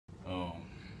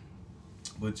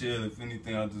But yeah, if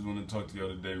anything, I just want to talk to y'all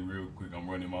today real quick. I'm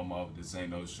running my mouth. This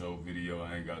ain't no show video.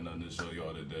 I ain't got nothing to show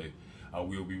y'all today. I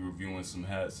will be reviewing some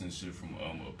hats and shit from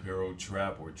Apparel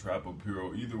Trap or Trap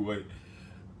Apparel. Either way,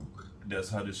 that's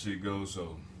how this shit goes.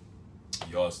 So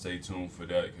y'all stay tuned for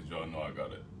that, because y'all know I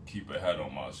gotta keep a hat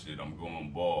on my shit. I'm going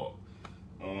bald.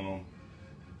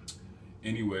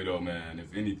 Anyway though, man,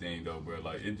 if anything though, bro,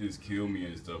 like it just killed me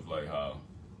and stuff, like how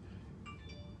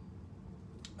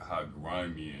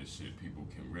grimy and shit people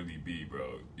can really be,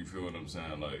 bro. You feel what I'm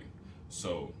saying? Like,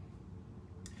 so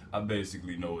I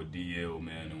basically know a DL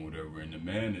man and whatever, and the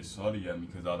man is salty at me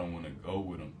because I don't want to go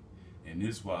with him. And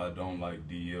this why I don't like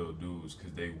DL dudes,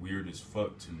 because they weird as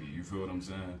fuck to me. You feel what I'm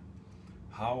saying?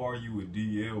 How are you a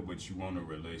DL but you want a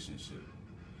relationship?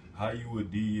 How you a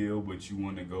DL but you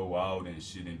want to go out and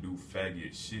shit and do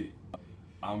faggot shit?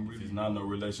 I'm really not no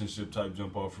relationship type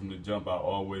jump off from the jump. I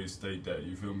always state that.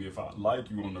 You feel me? If I like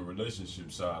you on the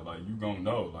relationship side, like you gonna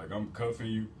know. Like I'm cuffing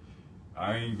you.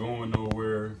 I ain't going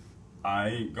nowhere. I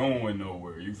ain't going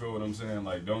nowhere. You feel what I'm saying?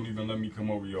 Like don't even let me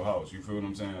come over your house. You feel what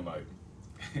I'm saying? Like,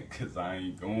 cause I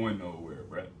ain't going nowhere,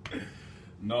 bruh.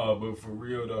 No, but for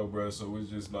real though, bruh. So it's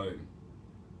just like,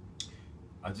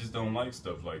 I just don't like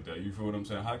stuff like that. You feel what I'm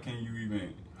saying? How can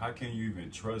you even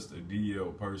trust a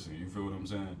DL person? You feel what I'm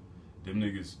saying? Them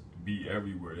niggas be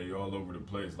everywhere. They all over the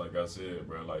place. Like I said,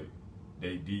 bro, like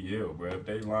they DL, bro. If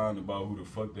they lying about who the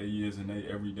fuck they is in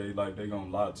their everyday life, they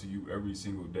gonna lie to you every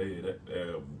single day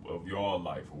of your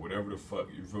life or whatever the fuck.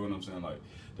 You feel what I'm saying? Like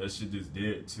that shit just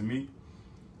dead to me.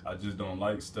 I just don't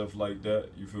like stuff like that.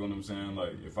 You feel what I'm saying?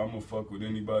 Like if I'm gonna fuck with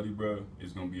anybody, bro,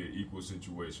 it's gonna be an equal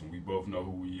situation. We both know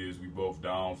who he is. We both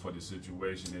down for the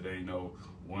situation. It ain't no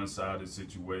one-sided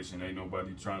situation. Ain't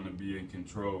nobody trying to be in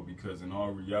control, because in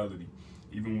all reality,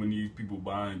 even when these people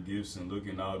buying gifts and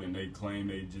looking out and they claim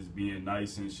they just being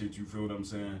nice and shit, you feel what I'm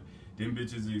saying? Them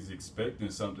bitches is expecting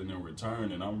something in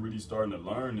return, and I'm really starting to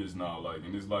learn this now. Like,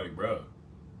 and it's like, bro,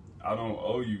 I don't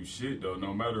owe you shit though.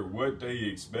 No matter what they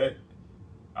expect,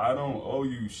 I don't owe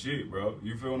you shit, bro.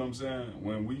 You feel what I'm saying?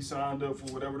 When we signed up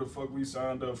for whatever the fuck we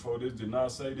signed up for, this did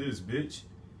not say this, bitch.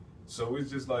 So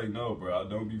it's just like, no, bro, I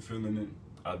don't be feeling it.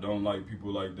 I don't like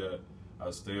people like that.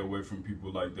 I stay away from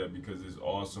people like that because it's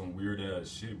all some weird ass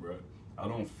shit, bro. I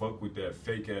don't fuck with that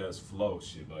fake ass flow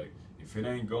shit. Like, if it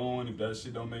ain't going, if that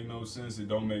shit don't make no sense, it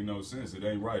don't make no sense. It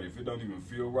ain't right. If it don't even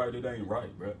feel right, it ain't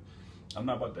right, bro. I'm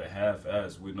not about to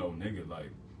half-ass with no nigga. Like,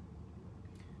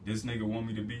 this nigga want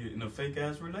me to be in a fake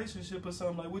ass relationship or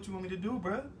something. Like, what you want me to do,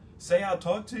 bro? Say I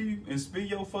talk to you and spend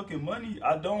your fucking money?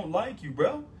 I don't like you,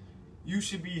 bro. You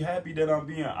should be happy that I'm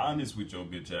being honest with your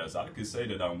bitch ass. I could say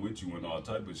that I'm with you and all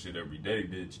type of shit every day,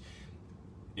 bitch,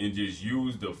 and just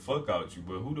use the fuck out you.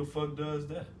 But who the fuck does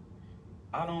that?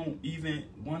 I don't even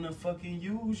want to fucking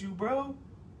use you, bro.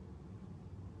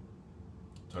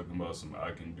 Talking about some,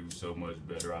 I can do so much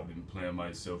better. I've been playing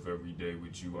myself every day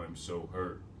with you. I'm so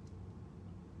hurt.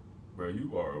 Bro,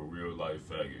 you are a real life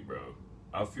faggot, bro.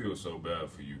 I feel so bad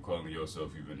for you calling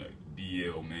yourself even a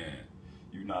DL man.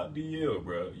 You not DL,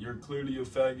 bro. You're clearly a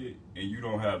faggot and you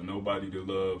don't have nobody to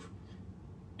love.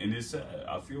 And it's sad.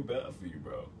 I feel bad for you,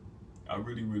 bro. I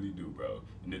really, really do, bro.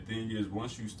 And the thing is,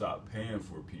 once you stop paying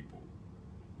for people,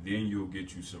 then you'll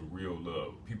get you some real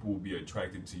love. People will be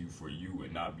attracted to you for you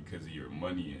and not because of your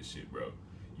money and shit, bro.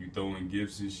 You throwing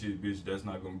gifts and shit, bitch, that's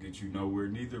not gonna get you nowhere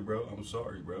neither, bro. I'm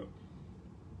sorry, bro.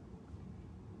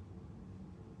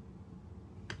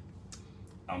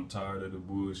 I'm tired of the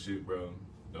bullshit, bro.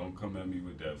 Don't come at me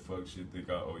with that fuck shit. Think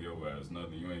I owe your ass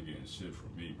nothing. You ain't getting shit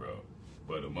from me, bro.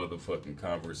 But a motherfucking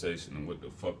conversation and what the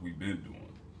fuck we been doing.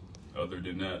 Other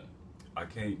than that, I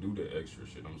can't do the extra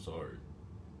shit. I'm sorry.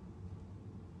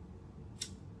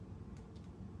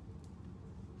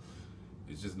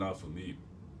 It's just not for me.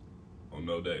 On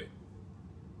no day.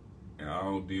 And I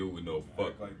don't deal with no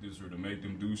fuck like this or to make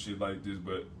them do shit like this.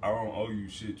 But I don't owe you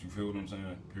shit. You feel what I'm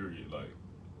saying? Period. Like,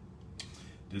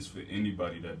 this for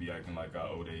anybody that be acting like I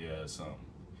owe their ass something.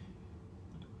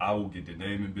 I will get the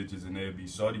naming bitches and they'll be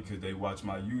salty because they watch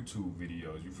my YouTube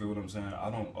videos. You feel what I'm saying? I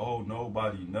don't owe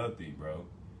nobody nothing, bro.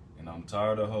 And I'm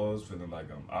tired of hoes feeling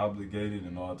like I'm obligated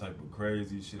and all type of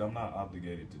crazy shit. I'm not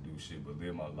obligated to do shit but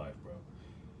live my life, bro.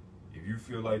 If you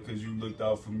feel like because you looked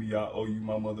out for me, I owe you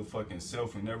my motherfucking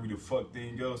self and every the fuck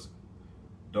thing else,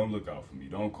 don't look out for me.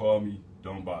 Don't call me.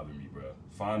 Don't bother me, bro.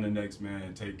 Find the next man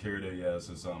and take care of their ass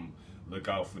or something. Look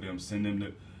out for them. Send them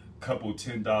the couple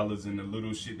 $10 and the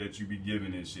little shit that you be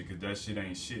giving and shit, because that shit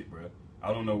ain't shit, bro.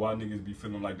 I don't know why niggas be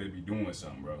feeling like they be doing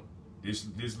something, bro. This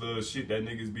little shit that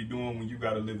niggas be doing when you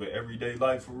gotta live an everyday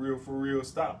life for real.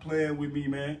 Stop playing with me,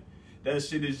 man. That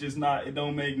shit is just not, it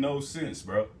don't make no sense,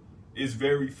 bro. It's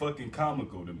very fucking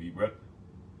comical to me, bro.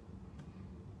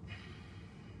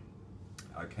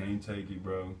 I can't take it,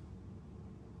 bro.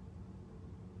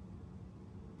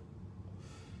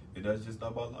 And that's just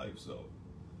not my life, so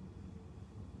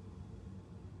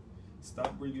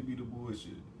stop bringing me the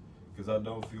bullshit. Because I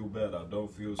don't feel bad. I don't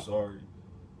feel sorry.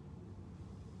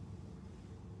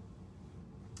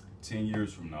 10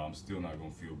 years from now, I'm still not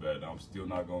going to feel bad. I'm still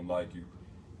not going to like you.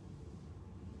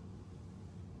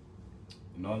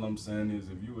 And all I'm saying is,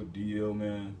 if you a DL,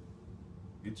 man,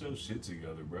 get your shit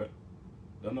together, bro.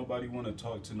 Don't nobody want to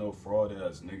talk to no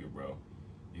fraud-ass nigga, bro.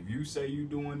 If you say you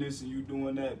doing this and you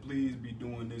doing that, please be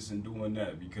doing this and doing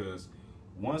that. Because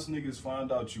once niggas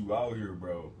find out you out here,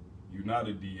 bro, you not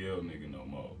a DL nigga no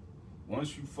more.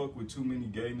 Once you fuck with too many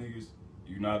gay niggas,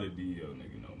 you not a DL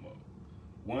nigga no more.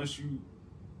 Once you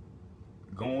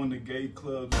go into gay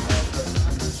clubs and all that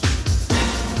kind of shit,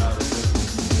 you not a nigga.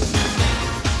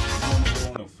 You wanna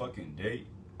go on a fucking date,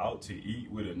 out to eat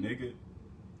with a nigga?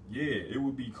 Yeah, it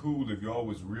would be cool if y'all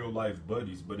was real life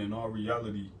buddies, but in all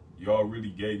reality, y'all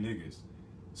really gay niggas.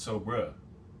 So, bruh,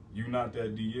 you not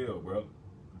that DL, bro.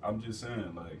 I'm just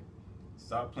saying, like,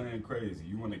 stop playing crazy.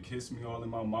 You want to kiss me all in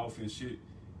my mouth and shit?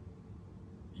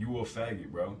 You a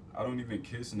faggot, bro. I don't even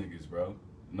kiss niggas, bro.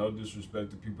 No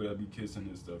disrespect to people that be kissing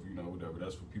and stuff, you know, whatever.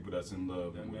 That's for people that's in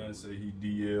love. That man say he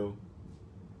DL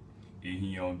and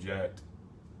he on jacked.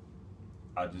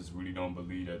 I just really don't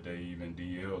believe that they even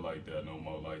DL like that no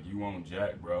more. Like, you on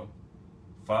jack, bro.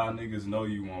 5 niggas know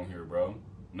you on here, bro.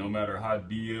 No matter how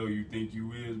DL you think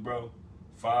you is, bro,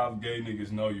 5 gay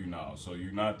niggas know you now, so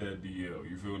you not that DL.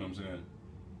 You feel what I'm saying?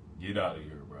 Get out of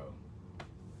here, bro.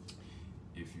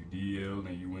 If you DL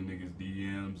and you in niggas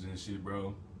DMs and shit,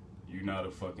 bro, you not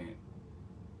a fucking...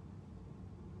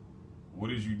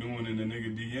 What is you doing in the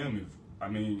nigga DM?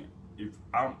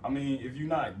 If you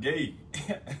not gay,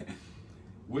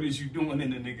 what is you doing in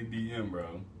the nigga DM,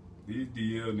 bro? These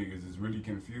DL niggas is really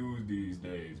confused these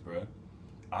days, bro.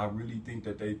 I really think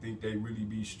that they think they really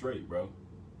be straight, bro.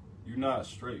 You not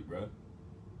straight, bro.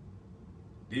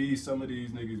 Some of these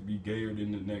niggas be gayer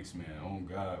than the next man, on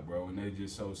God, bro. And they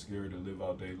just so scared to live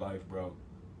out their life, bro.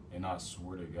 And I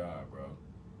swear to God, bro.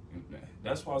 And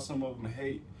that's why some of them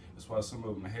hate. That's why some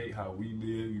of them hate how we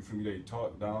live. You feel me? They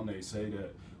talk down. They say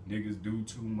that niggas do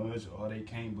too much, or they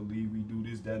can't believe we do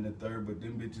this, that, and the third. But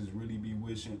them bitches really be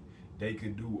wishing they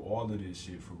could do all of this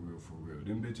shit for real, for real.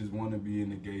 Them bitches want to be in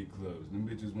the gay clubs. Them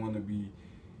bitches want to be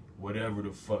whatever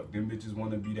the fuck. Them bitches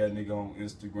want to be that nigga on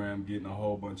Instagram getting a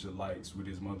whole bunch of likes with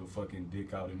his motherfucking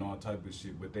dick out and all type of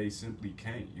shit. But they simply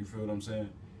can't. You feel what I'm saying?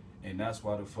 And that's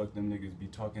why the fuck them niggas be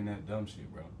talking that dumb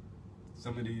shit, bro.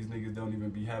 Some of these niggas don't even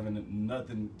be having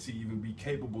nothing to even be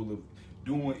capable of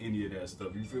doing any of that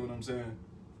stuff. You feel what I'm saying?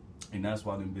 And that's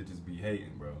why them bitches be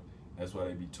hating, bro. That's why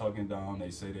they be talking down. They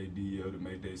say they DL to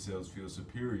make themselves feel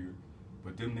superior.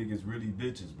 But them niggas really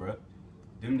bitches, bro.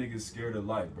 Them niggas scared of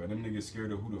life, bro. Them niggas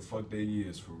scared of who the fuck they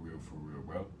is for real,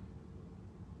 bro.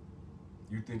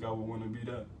 You think I would want to be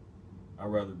that? I'd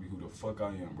rather be who the fuck I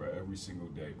am, bro, every single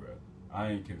day, bro. I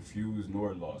ain't confused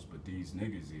nor lost, but these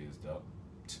niggas is, though.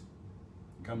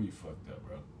 Got me fucked up,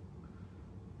 bro.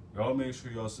 Y'all make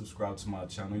sure y'all subscribe to my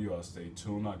channel. Y'all stay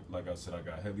tuned. Like I said, I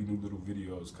got heavy new little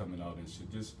videos coming out and shit.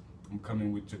 I'm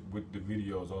coming with the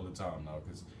videos all the time now,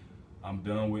 because I'm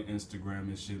done with Instagram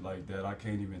and shit like that. I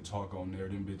can't even talk on there.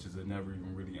 Them bitches that never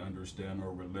even really understand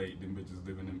or relate. Them bitches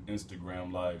living in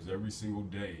Instagram lives every single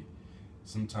day.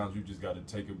 Sometimes you just gotta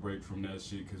take a break from that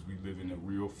shit, because we live in a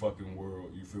real fucking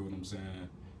world. You feel what I'm saying?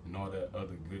 And all that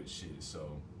other good shit.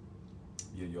 So,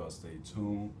 yeah, y'all stay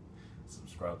tuned.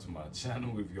 Subscribe to my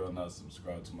channel if y'all not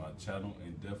subscribed to my channel.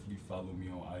 And definitely follow me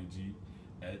on IG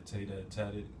at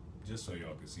TayThatTatted, just so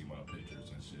y'all can see my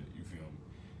pictures and shit. You feel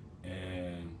me?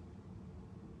 And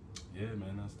yeah,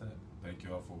 man, that's that. Thank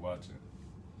y'all for watching.